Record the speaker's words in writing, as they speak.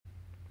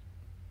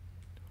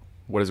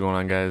What is going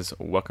on, guys?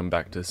 Welcome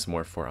back to some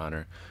more For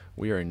Honor.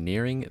 We are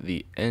nearing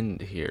the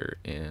end here,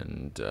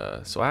 and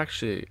so I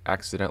actually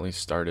accidentally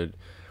started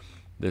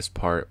this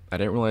part. I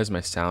didn't realize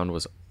my sound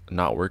was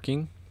not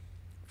working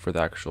for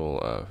the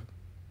actual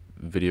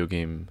video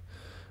game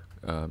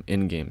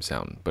in-game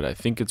sound, but I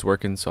think it's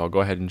working, so I'll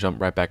go ahead and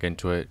jump right back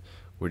into it.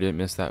 We didn't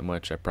miss that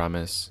much, I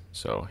promise,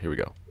 so here we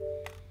go.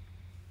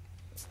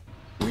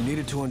 We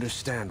needed to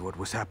understand what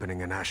was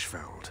happening in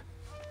Ashfeld,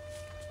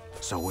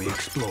 so we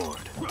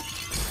explored.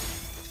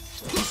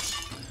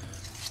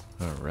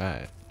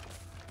 Alright.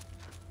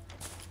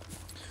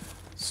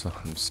 So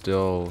I'm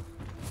still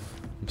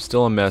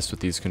a mess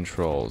with these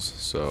controls,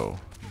 so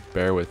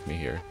bear with me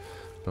here.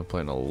 I'm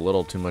playing a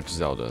little too much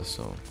Zelda,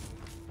 so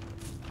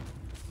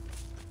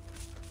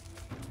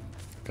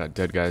got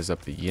dead guys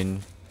up the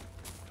yin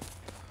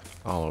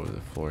all over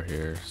the floor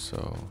here,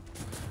 so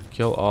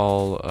kill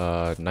all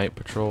night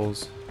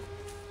patrols.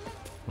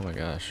 Oh my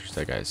gosh, there's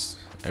dead guys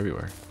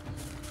everywhere.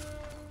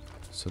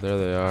 So there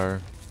they are.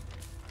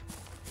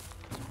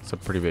 It's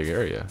a pretty big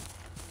area.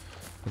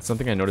 And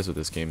something I noticed with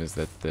this game is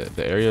that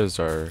the areas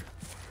are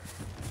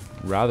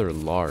rather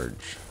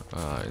large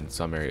in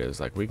some areas.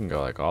 Like we can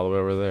go like all the way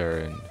over there,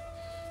 and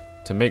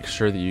to make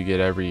sure that you get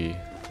every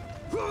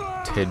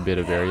tidbit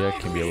of area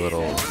can be a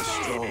little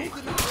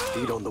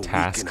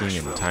tasking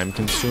and time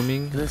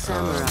consuming,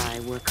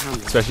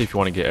 especially if you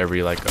want to get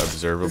every like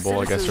observable.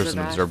 I guess there's an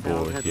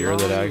observable here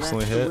that I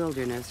accidentally hit.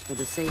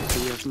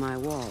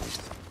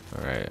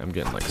 Alright, I'm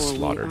getting like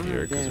slaughtered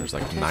here because there's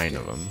like 9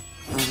 of them.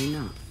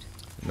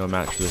 No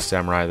match for the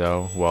samurai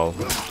though. Well,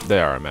 they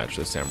are a match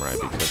for the samurai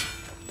because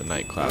the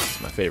knight class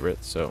is my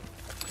favorite, so.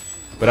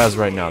 But as of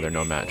right now, they're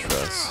no match for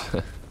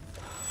us.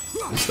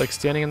 Just like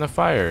standing in the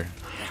fire.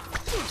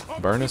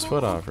 Burn his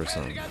foot off or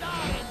something.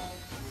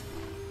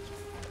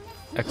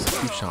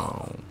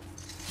 Execution.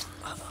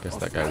 Guess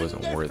that guy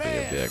wasn't worthy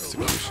of the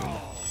execution.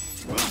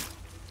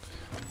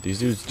 These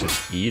dudes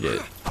just eat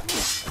it.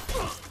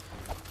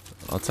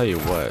 I'll tell you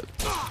what.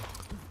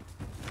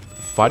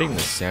 Fighting the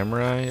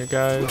samurai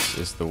guys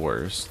is the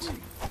worst.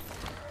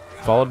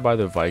 Followed by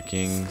the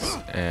Vikings,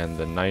 and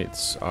the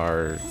knights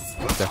are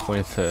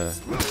definitely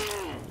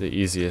the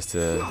easiest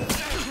to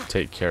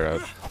take care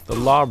of. The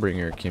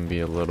lawbringer can be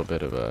a little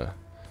bit of a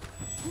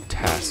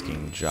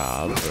tasking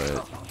job,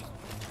 but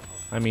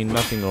I mean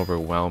nothing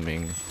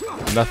overwhelming.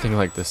 Nothing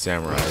like the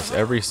samurais.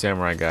 Every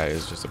samurai guy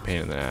is just a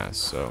pain in the ass,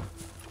 so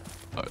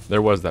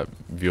there was that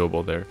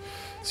viewable there.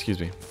 Excuse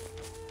me.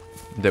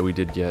 That we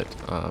did get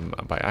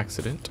by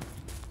accident.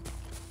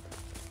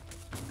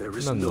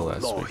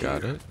 Nonetheless, we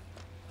got it.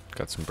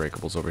 Got some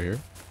breakables over here.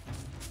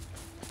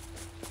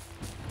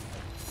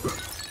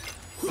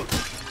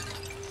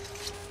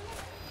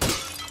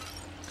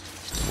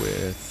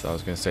 With, I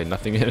was gonna say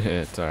nothing in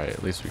it. Alright,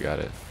 at least we got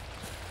it.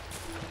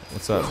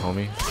 What's up,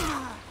 homie?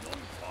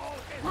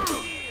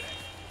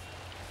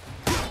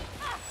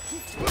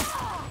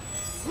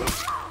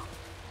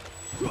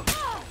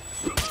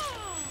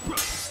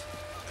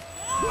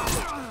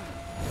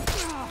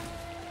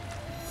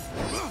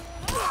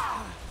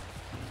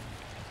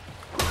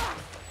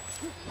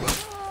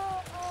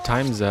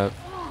 Time's up.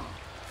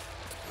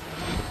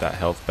 Put that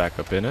health back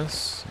up in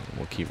us.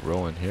 We'll keep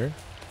rolling here.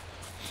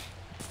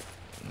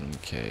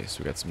 Okay, so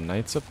we got some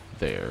knights up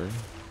there.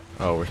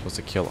 Oh, we're supposed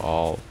to kill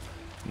all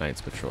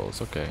knights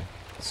patrols. Okay,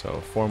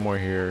 so 4 more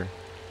here.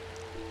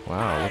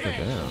 Wow, look at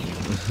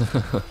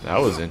them.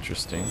 That was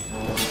interesting.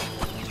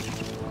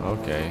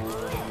 Okay.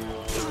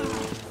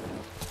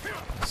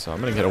 So I'm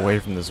gonna get away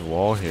from this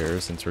wall here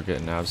since we're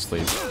getting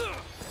absolutely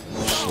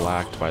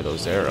shellacked by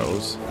those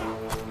arrows,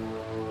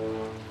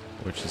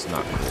 which is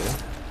not cool.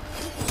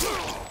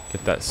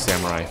 Get that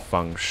samurai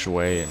feng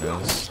shui in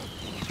us.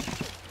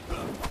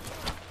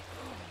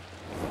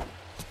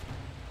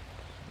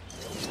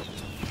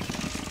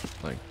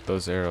 Like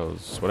those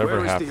arrows,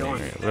 whatever happening,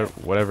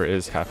 whatever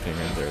is happening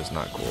in there is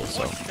not cool.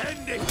 So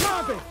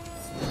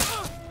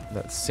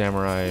that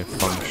samurai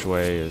feng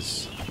shui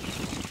is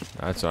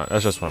that's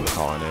just what I'm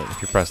calling it.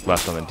 If you press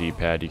left on the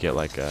D-pad, you get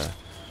like a.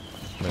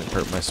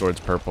 My sword's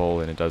purple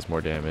and it does more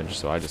damage,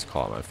 so I just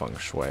call it my feng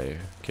shui. In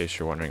case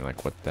you're wondering,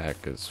 like, what the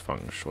heck is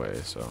feng shui?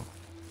 So,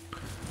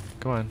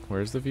 come on,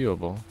 where's the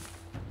viewable?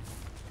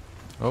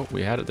 Oh,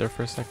 we had it there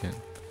for a second.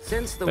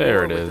 Since the there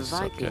war it with is. the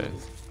Vikings, Okay.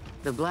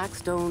 The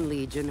Blackstone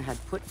Legion had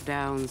put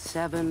down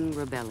 7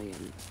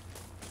 rebellions.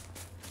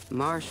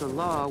 Martial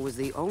law was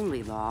the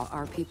only law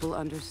our people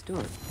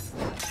understood.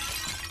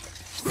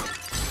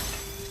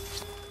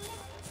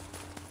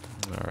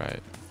 All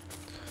right.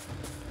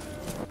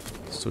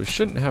 So we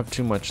shouldn't have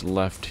too much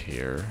left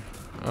here.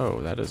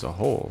 Oh, that is a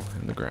hole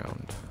in the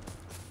ground.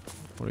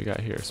 What do we got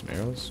here? Some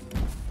arrows?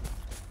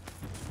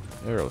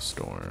 Arrow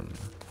storm.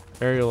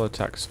 Aerial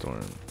attack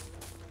storm.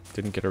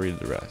 Didn't get to read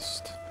the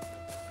rest.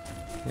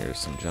 Here's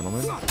some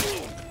gentlemen.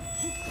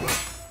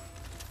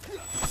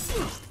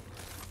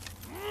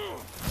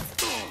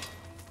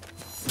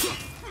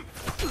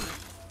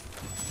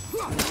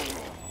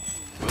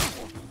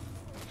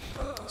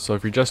 So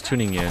if you're just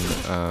tuning in,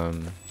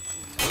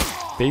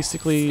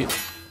 basically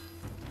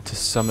to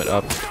sum it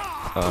up,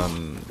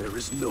 There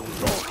is no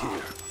law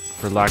here.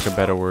 for lack of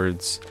better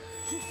words,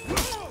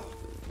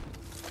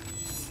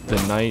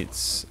 the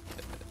knights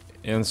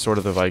and sort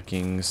of the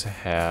Vikings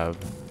have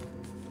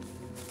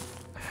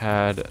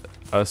had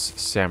us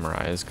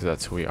samurais, because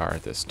that's who we are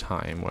at this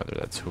time, whether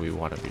that's who we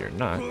want to be or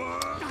not.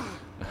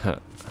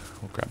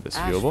 We'll grab this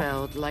viewable.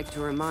 Ashfeld liked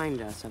to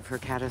remind us of her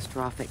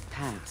catastrophic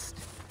past.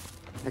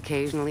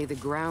 Occasionally the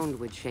ground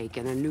would shake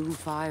and a new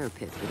fire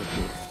pit would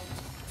appear.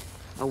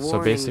 A warning So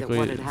basically, that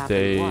what had happened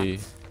they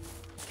once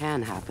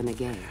can happen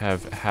again.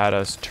 have had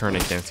us turn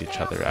against each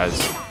other,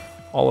 as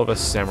all of us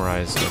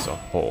samurais as a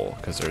whole,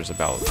 because there's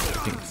about, I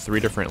think, 3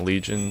 different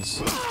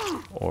legions,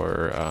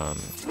 or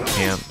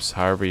camps,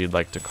 however you'd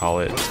like to call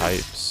it,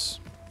 types.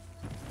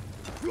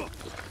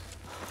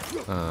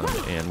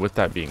 And with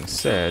that being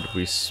said,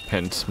 we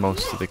spent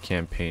most of the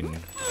campaign,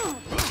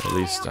 at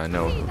least I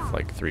know of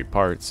like 3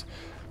 parts,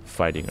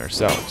 fighting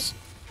ourselves,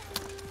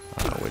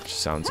 which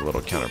sounds a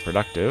little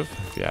counterproductive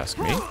if you ask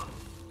me,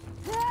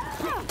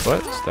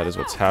 but that is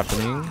what's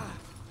happening.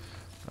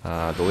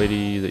 The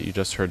lady that you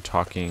just heard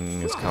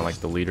talking is kind of like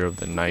the leader of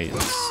the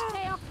knights.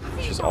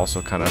 She's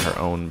also kind of her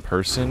own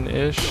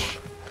person-ish,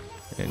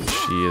 and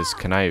she is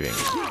conniving,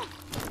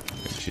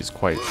 and she's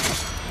quite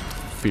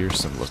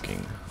fearsome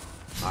looking.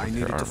 I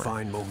needed to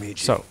find Momiji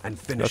So and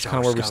finish that's kind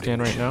of where we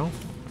stand right now,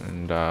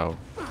 and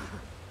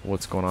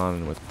what's going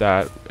on with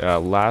that.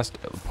 Last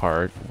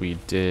part, we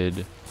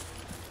did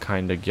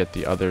kind of get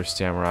the other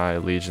samurai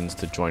legions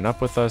to join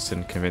up with us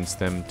and convince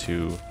them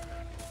to,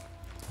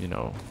 you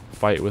know,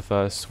 fight with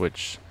us,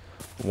 which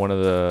one of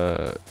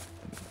the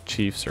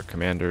chiefs or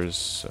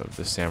commanders of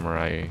the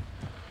samurai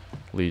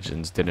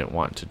legions didn't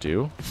want to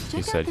do.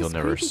 He said he'll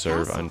never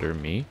serve under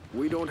me.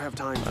 We don't have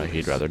time for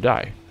He'd this. rather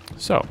die.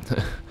 So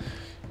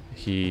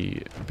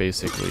he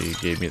basically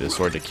gave me the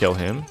sword to kill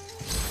him,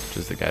 which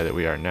is the guy that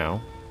we are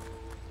now.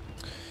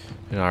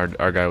 And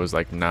our guy was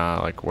like, nah,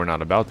 like, we're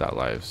not about that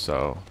life,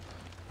 so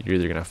you're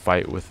either gonna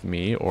fight with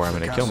me or I'm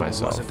gonna kill Castle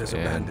myself, wasn't as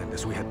and abandoned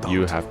as we had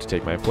you thought. have to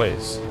take my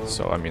place.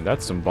 So I mean,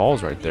 that's some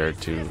balls right there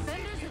to,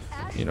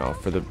 you know,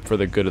 for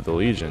the good of the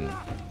legion.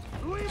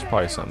 There's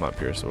probably something up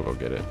here, so we'll go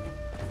get it.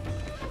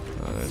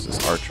 There's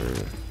this archer.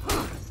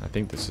 I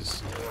think this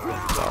is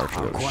the archer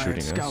Our that was quiet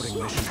shooting us.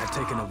 scouting mission had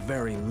taken a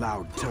very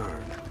loud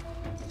turn.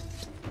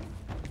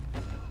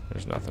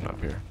 There's nothing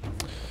up here.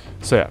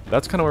 So yeah,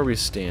 that's kind of where we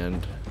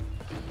stand.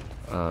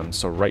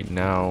 So right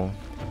now,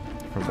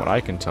 from what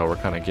I can tell, we're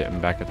kind of getting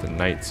back at the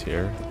knights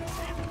here,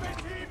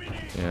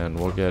 and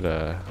we'll get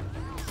an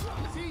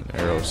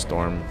arrow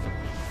storm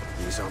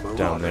These are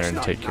down there marauders, and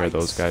not take care of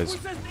those knights.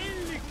 guys.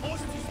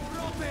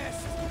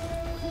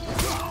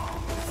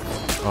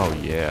 Oh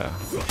yeah,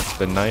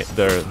 the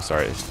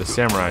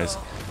samurais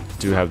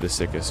do have the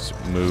sickest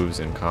moves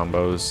and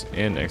combos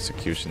and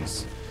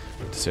executions,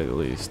 to say the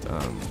least.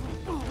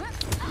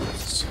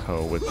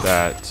 So with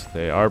that,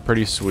 they are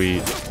pretty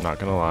sweet, not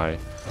gonna lie.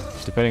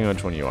 Depending on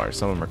which one you are,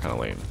 some of them are kind of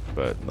lame,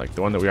 but like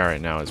the one that we are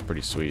right now is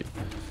pretty sweet.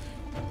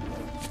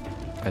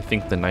 I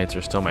think the knights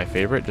are still my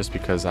favorite, just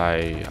because I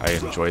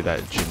enjoy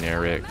that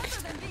generic,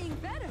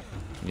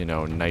 you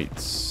know,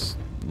 knights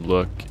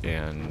look,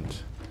 and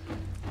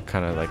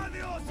kind of like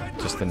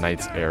just the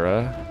knights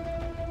era.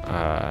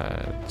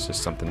 It's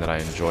just something that I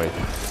enjoy.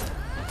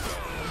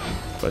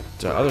 But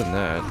other than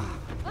that,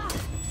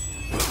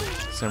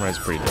 Samurai's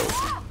pretty dope.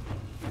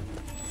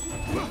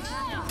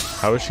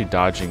 How is she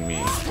dodging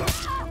me?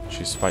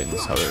 She's fighting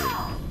this other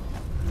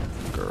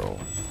girl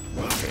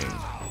thing.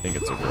 I think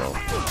it's a girl.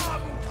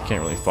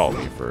 Can't really fault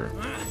me for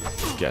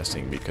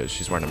guessing, because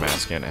she's wearing a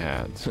mask and a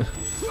hat. And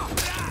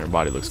her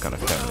body looks kind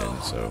of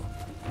feminine, so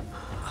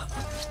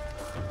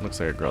looks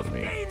like a girl to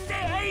me.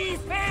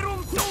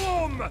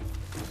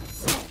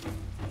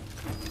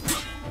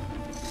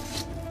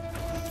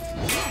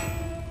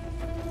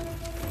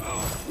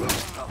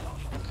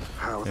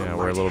 How the Yeah,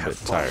 we're a mighty little have bit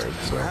fallen. tired,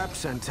 so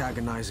Perhaps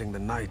antagonizing the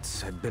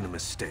knights had been a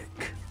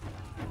mistake.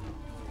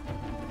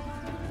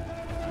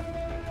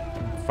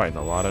 fighting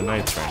a lot of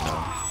knights right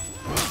now.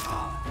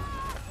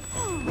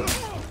 There's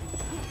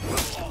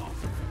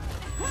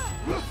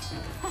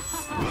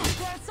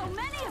so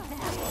many of them.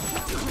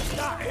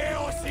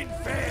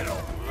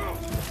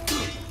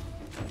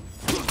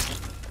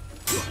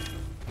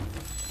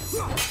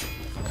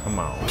 Come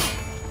on.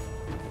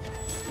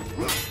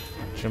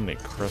 Jiminy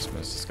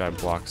Christmas, this guy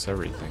blocks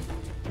everything.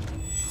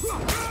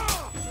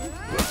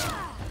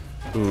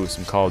 Ooh,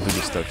 some Call of Duty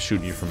stuff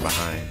shooting you from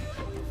behind.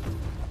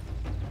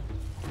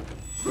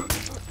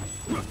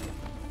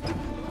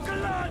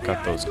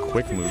 Got those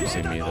quick moves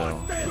in me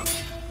though.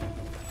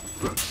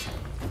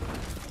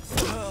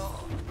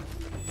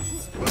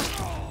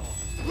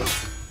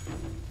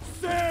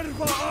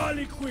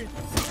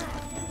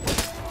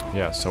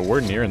 Yeah, so we're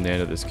nearing the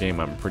end of this game,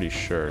 I'm pretty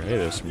sure. Hey,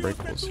 there's some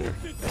breakables here.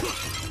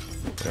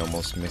 We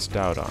almost missed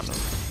out on them.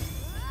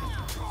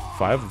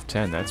 5 of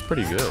 10, that's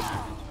pretty good.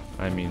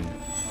 I mean,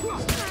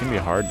 it can be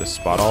hard to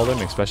spot all of them,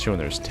 especially when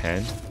there's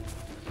 10.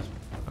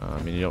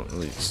 I mean, you don't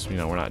really, you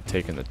know, we're not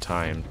taking the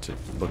time to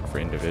look for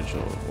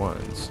individual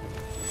ones.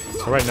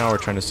 So right now we're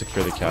trying to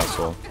secure the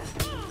castle.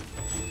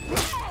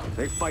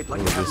 They fight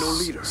like Ooh, they have no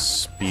this leader.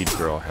 speed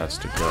girl has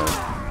to go.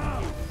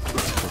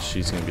 'Cause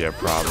she's gonna be a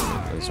problem,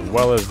 as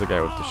well as the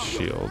guy with the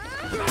shield.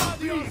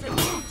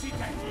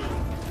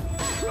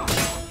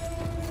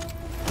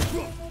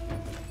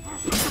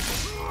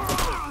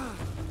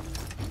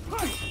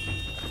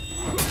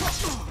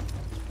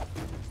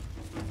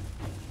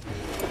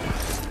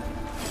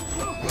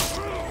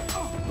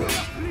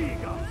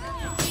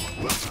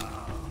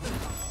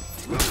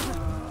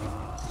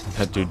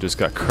 That dude just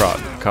got caught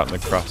in the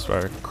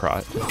crossfire.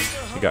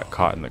 He got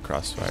caught in the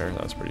crossfire.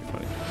 That was pretty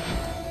funny.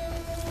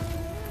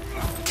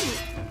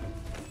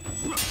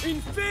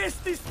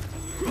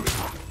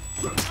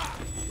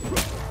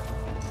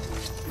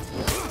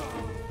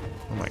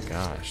 Oh my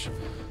gosh.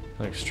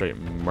 Like straight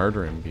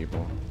murdering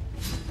people.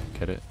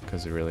 Get it?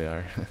 Because they really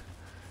are.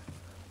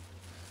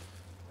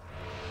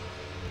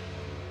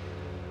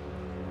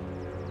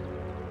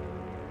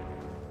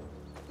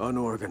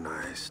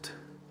 Unorganized.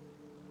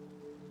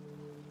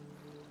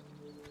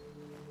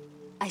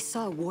 I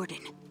saw a warden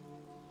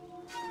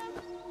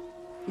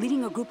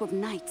leading a group of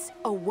knights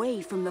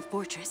away from the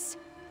fortress.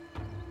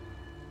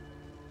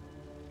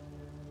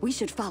 We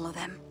should follow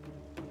them.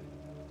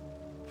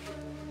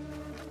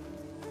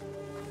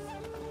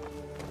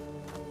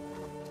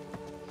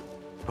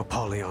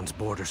 Apollyon's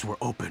borders were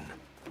open.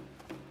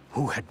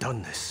 Who had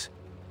done this?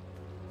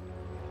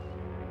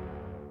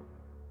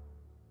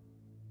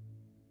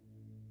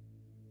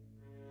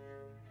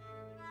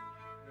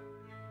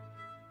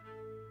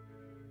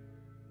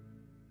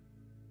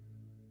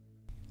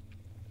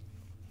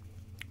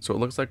 So it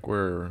looks like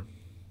we're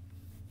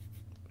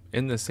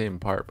in the same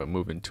part, but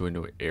moving to a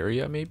new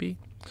area, maybe?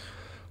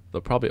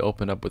 They'll probably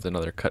open up with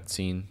another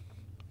cutscene.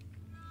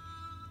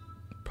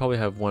 Probably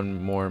have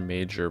one more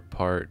major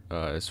part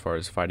as far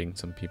as fighting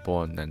some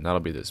people, and then that'll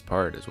be this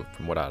part, is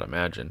from what I'd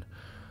imagine.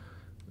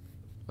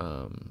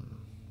 Can't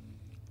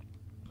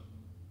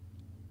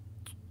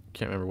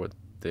remember what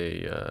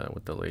the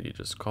lady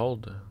just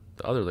called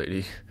the other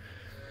lady,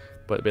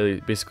 but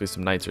basically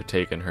some knights are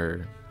taking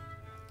her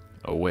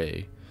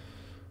away.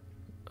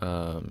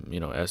 You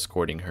know,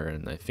 escorting her,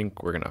 and I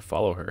think we're gonna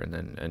follow her and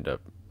then end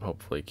up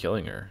hopefully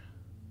killing her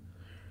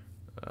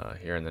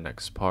here in the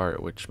next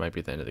part, which might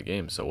be the end of the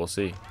game, so we'll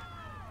see.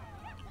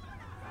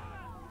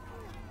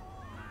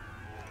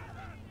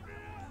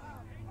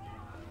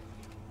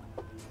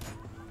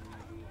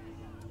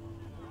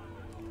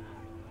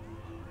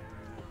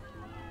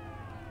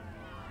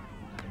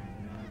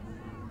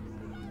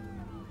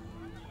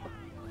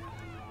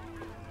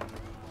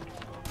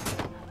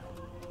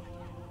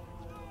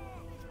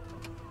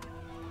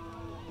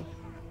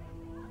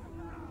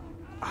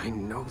 I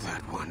know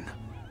that one.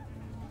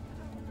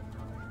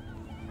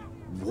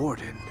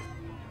 Warden.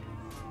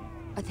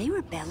 Are they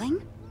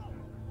rebelling?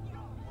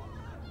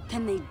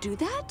 Can they do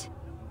that?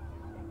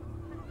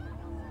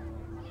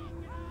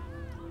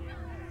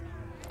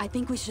 I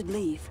think we should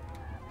leave.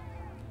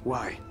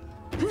 Why?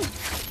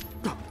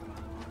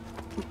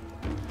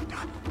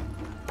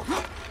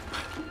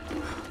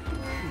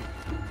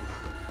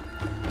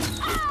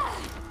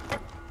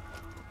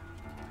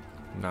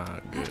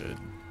 Not good.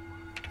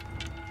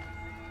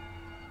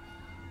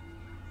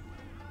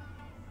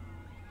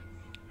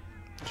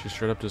 She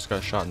straight up just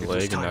got shot in the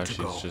leg, and now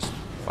she's just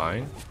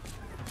fine.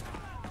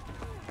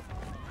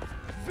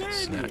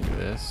 Snack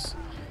this.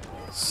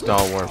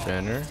 Stalwart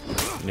banner.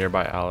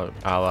 Nearby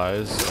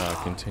allies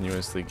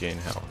continuously gain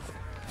health.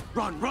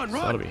 Run, run, So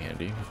run! that'll be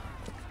handy.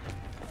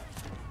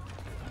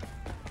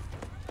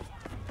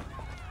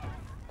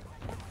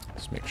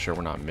 Just make sure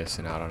we're not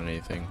missing out on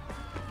anything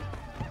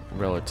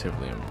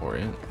relatively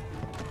important.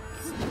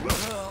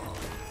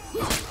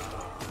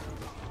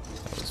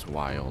 That was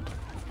wild.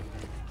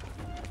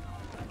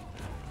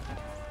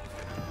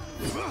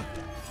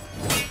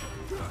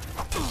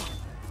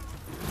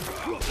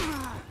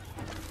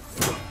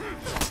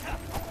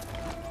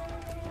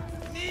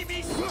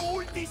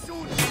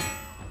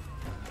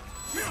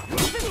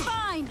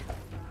 Fine.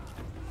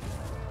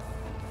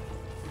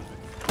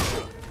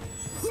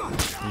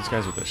 These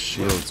guys with the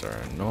shields are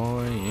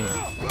annoying.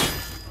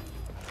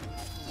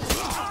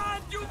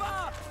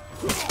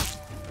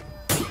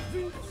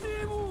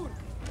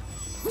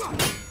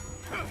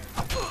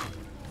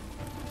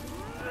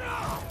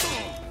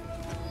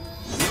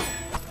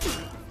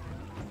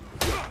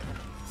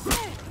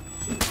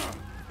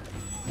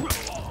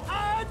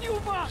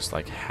 Just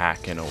like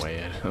hacking away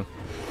at him.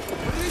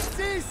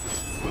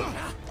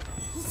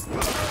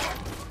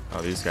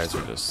 Oh, these guys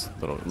are just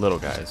little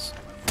guys.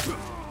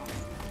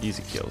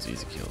 Easy kills,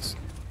 easy kills.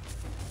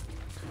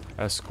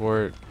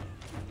 Escort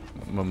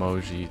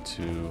Momoji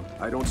to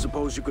I don't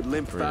suppose you could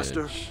limp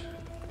faster? bridge.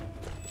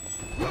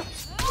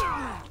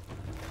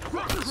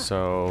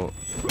 So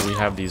we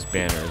have these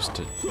banners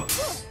to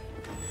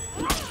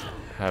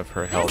have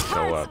her health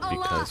go up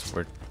because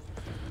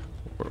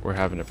we're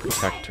having to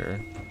protect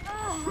her.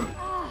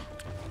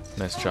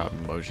 Nice job,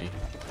 Momoji.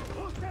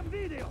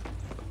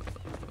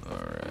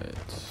 Alright.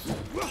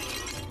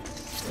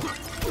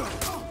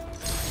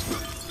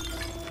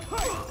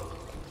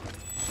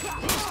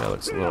 That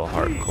looks a little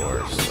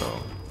hardcore, so.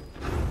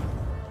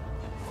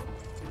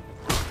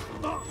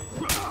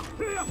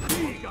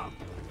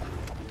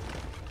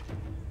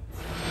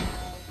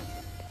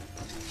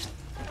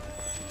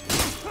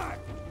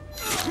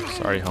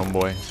 Sorry,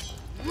 homeboy.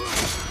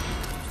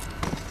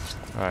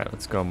 Alright,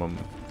 let's go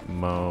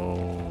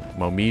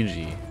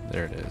Momiji.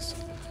 There it is.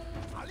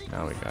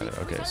 Now we got it.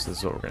 Okay, so this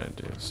is what we're gonna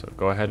do. So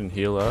go ahead and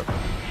heal up.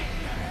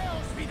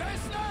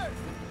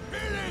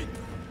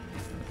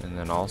 And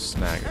then I'll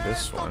snag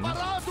this one.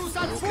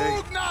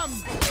 Okay.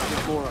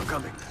 More are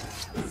coming.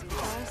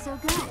 So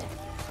good.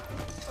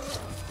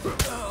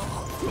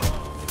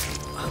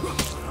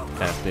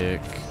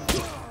 Epic.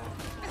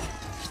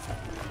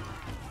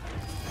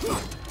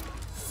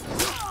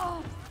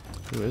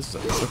 Ooh, this is a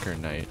quicker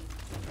night.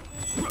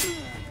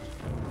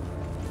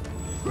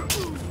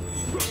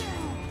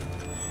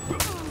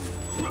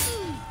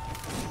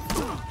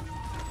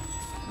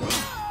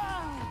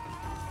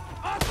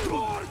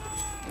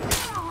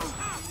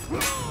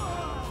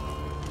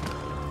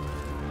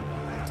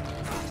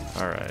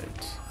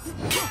 Alright.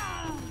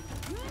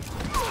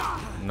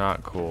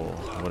 Not cool.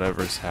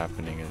 Whatever's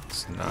happening,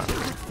 it's not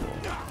very cool.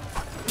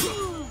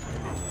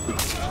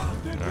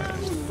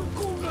 Alright.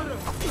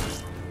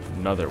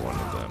 Another one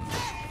of them.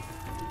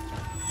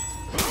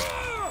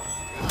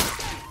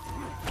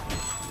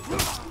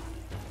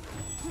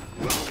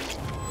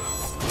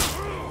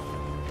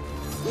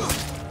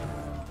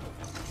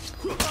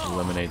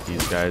 Eliminate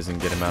these guys and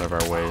get them out of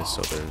our way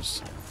so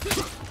there's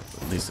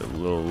at least a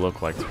little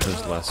look like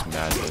there's less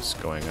madness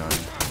going on.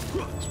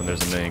 So when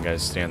there's a million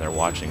guys standing there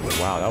watching,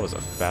 wow, that was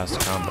a fast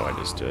combo I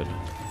just did.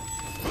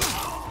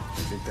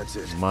 I think that's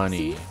it.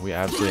 Money. We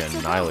absolutely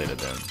annihilated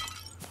them.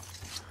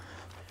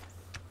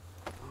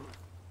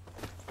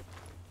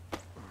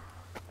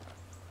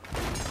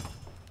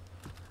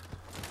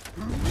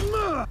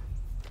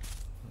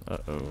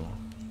 Uh-oh.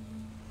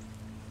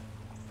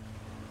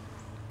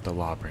 The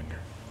Lawbringer.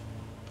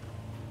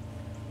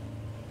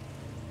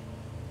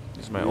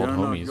 These are my old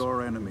homies. Not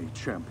your enemy,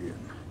 champion.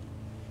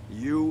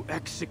 You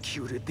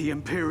executed the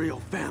Imperial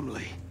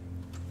family.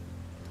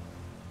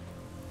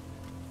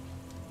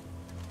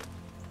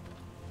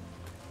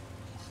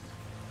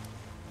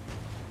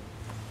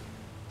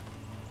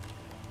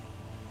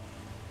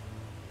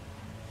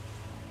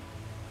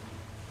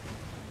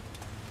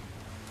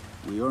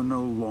 We are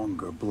no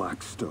longer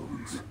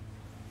Blackstones.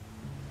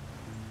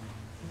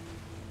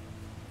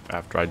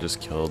 After I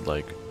just killed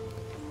like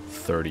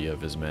 30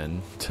 of his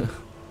men.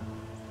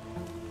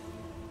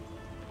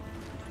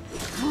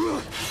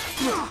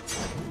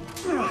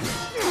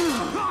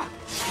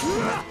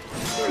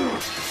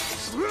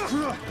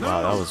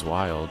 Wow, that was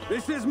wild.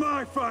 This is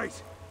my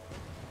fight.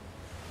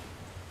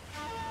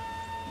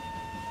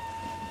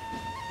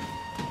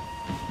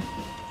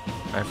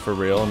 For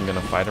real, I'm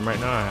gonna fight him right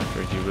now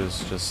after he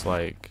was just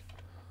like,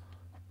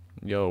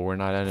 yo, we're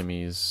not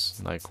enemies,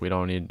 like we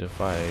don't need to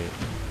fight.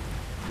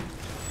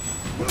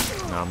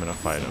 Now I'm gonna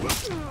fight him.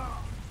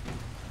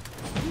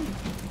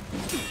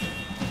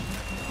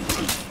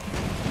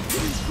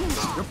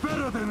 You're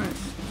better than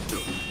this.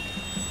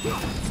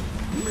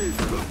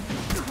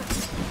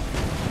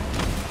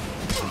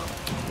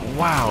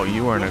 Wow,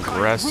 you are an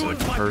aggressive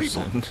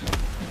person.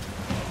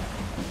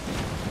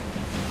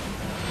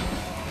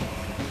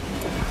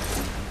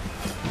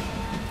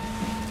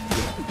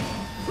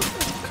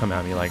 Come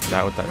at me like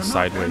that with that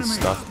sideways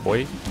stuff,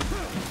 boy.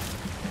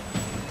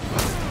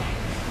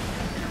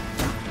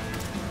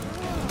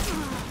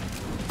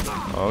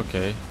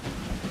 Okay.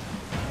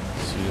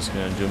 So you're just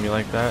gonna do me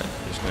like that?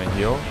 You're just gonna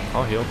heal?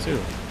 I'll heal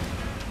too.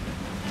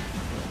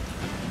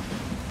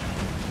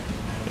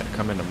 Yeah,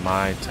 come into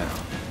my town.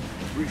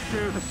 We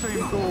share the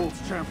same goals,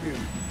 champion.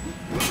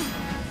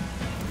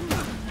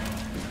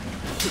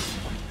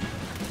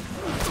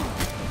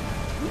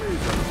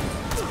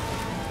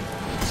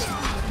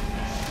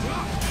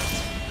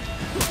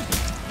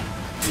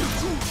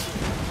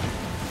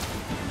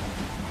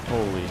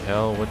 Holy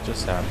hell, what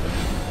just happened?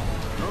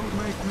 Don't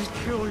make me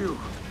kill you.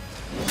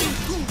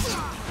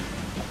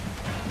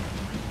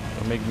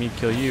 Don't make me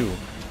kill you.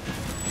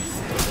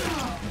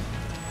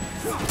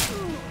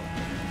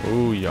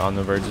 Ooh, you're on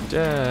the verge of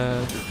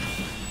death.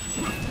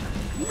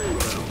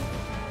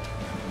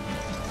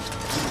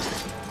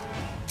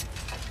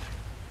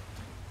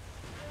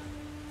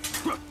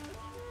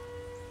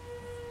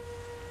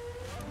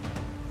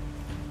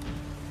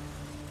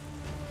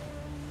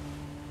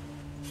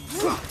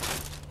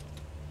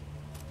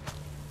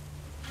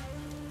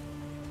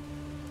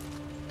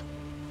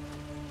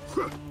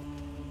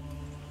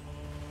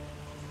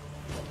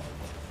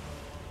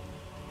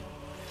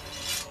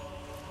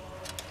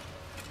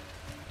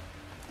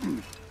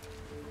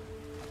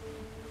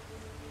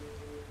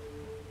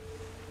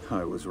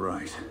 I was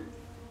right.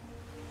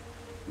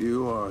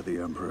 You are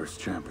the Emperor's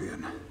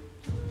champion.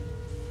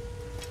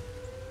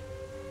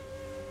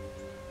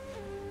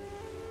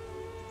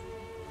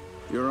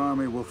 Your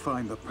army will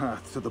find the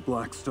path to the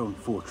Blackstone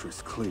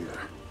Fortress clear.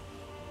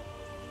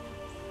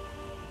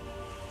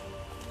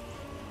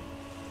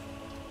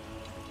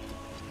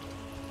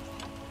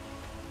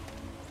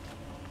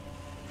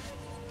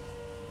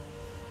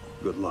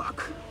 Good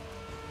luck.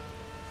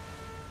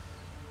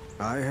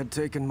 I had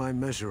taken my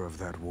measure of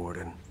that,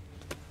 Warden.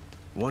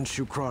 Once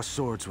you cross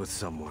swords with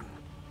someone,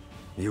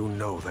 you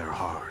know their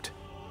heart.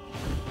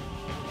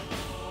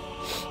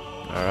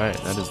 Alright,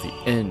 that is the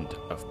end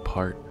of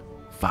part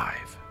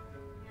 5.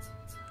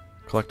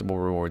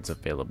 Collectible rewards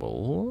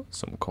available,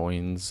 some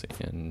coins,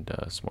 and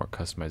some more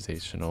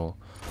customizational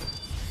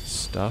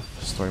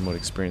stuff. Story mode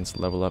experience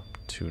level up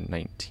to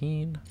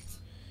 19.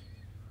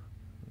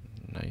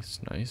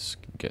 Nice.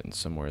 Getting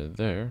somewhere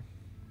there.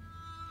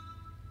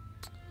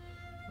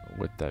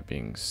 With that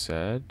being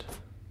said,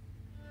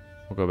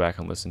 we'll go back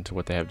and listen to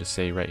what they have to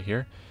say right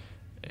here.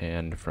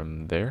 And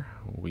from there,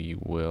 we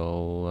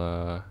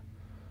will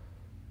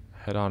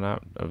head on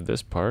out of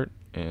this part.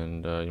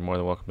 And you're more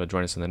than welcome to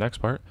join us in the next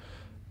part,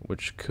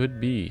 which could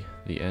be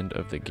the end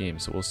of the game.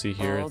 So we'll see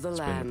here. It's been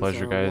a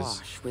pleasure,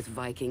 guys. With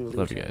Viking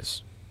Love you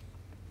guys.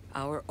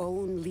 Our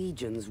own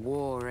legions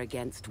war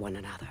against one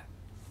another.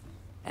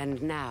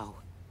 And now,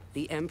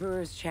 the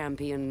Emperor's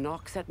champion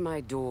knocks at my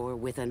door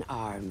with an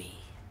army.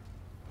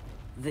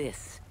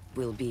 This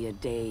will be a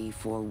day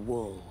for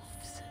wolves.